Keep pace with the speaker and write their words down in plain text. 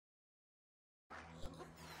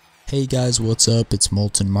Hey guys, what's up? It's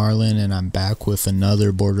Molten Marlin and I'm back with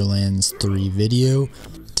another Borderlands 3 video.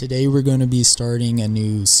 Today we're going to be starting a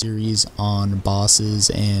new series on bosses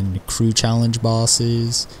and crew challenge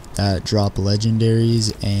bosses that drop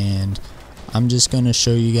legendaries, and I'm just going to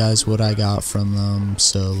show you guys what I got from them,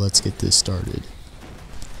 so let's get this started.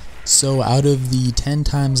 So out of the 10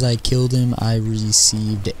 times I killed him, I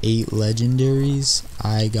received 8 legendaries.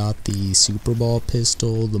 I got the Super Ball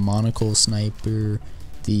pistol, the Monocle sniper,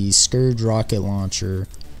 the Scourge rocket launcher,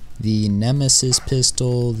 the Nemesis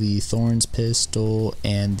pistol, the Thorns pistol,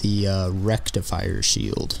 and the Rectifier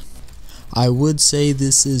shield. I would say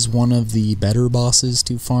this is one of the better bosses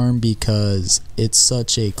to farm because it's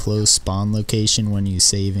such a close spawn location. When you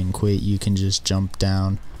save and quit, you can just jump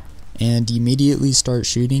down and immediately start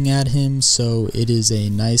shooting at him, so it is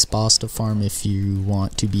a nice boss to farm if you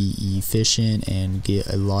want to be efficient and get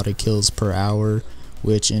a lot of kills per hour,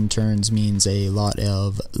 which in turns means a lot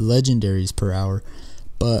of legendaries per hour.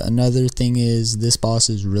 But another thing is, this boss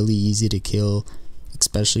is really easy to kill,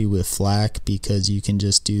 especially with flak, because you can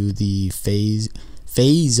just do the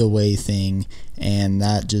phase away thing and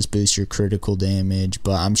that just boosts your critical damage.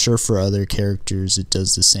 But I'm sure for other characters it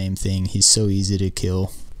does the same thing. He's so easy to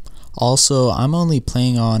kill. Also, I'm only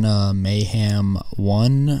playing on Mayhem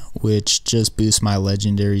 1, which just boosts my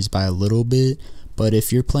legendaries by a little bit. But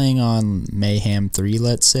if you're playing on Mayhem 3,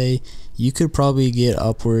 let's say, you could probably get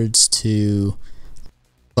upwards to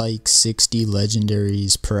like 60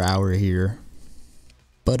 legendaries per hour here.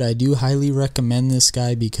 But I do highly recommend this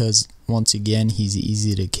guy because, once again, he's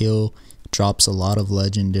easy to kill, drops a lot of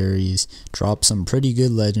legendaries, drops some pretty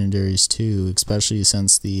good legendaries too, especially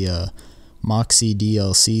since the Moxie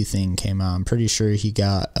DLC thing came out. I'm pretty sure he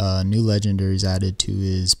got new legendaries added to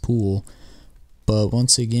his pool. But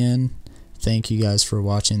once again, thank you guys for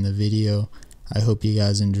watching the video. I hope you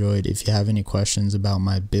guys enjoyed. If you have any questions about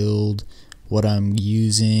my build, what I'm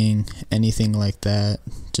using, anything like that,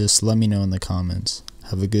 just let me know in the comments.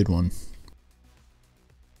 Have a good one.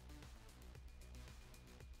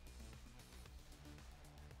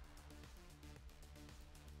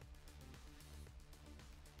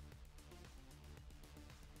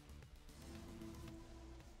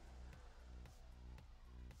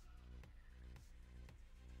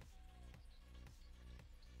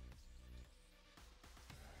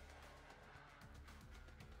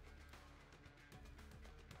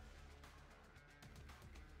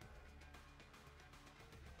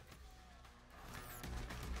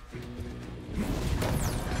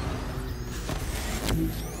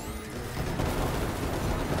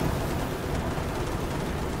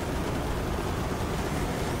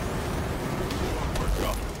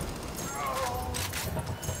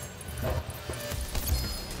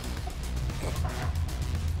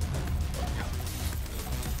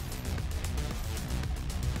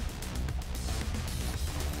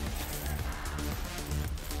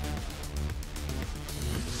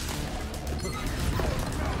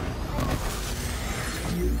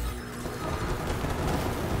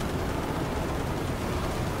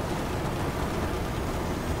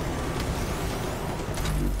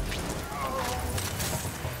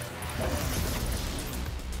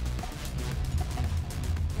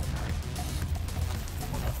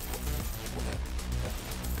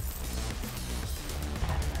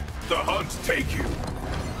 The hunt take you.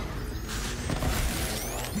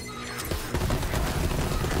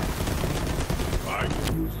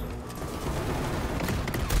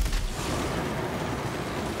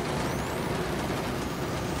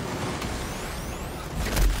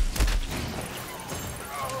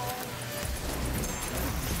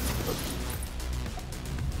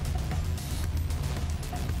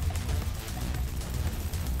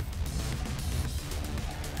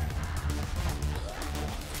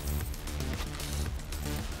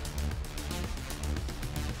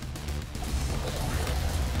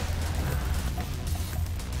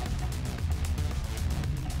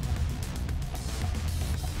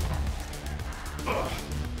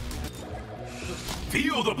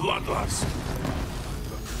 Feel the bloodlust.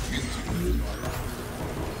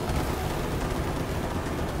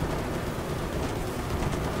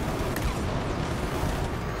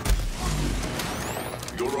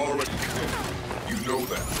 You're already dead. You know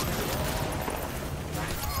that.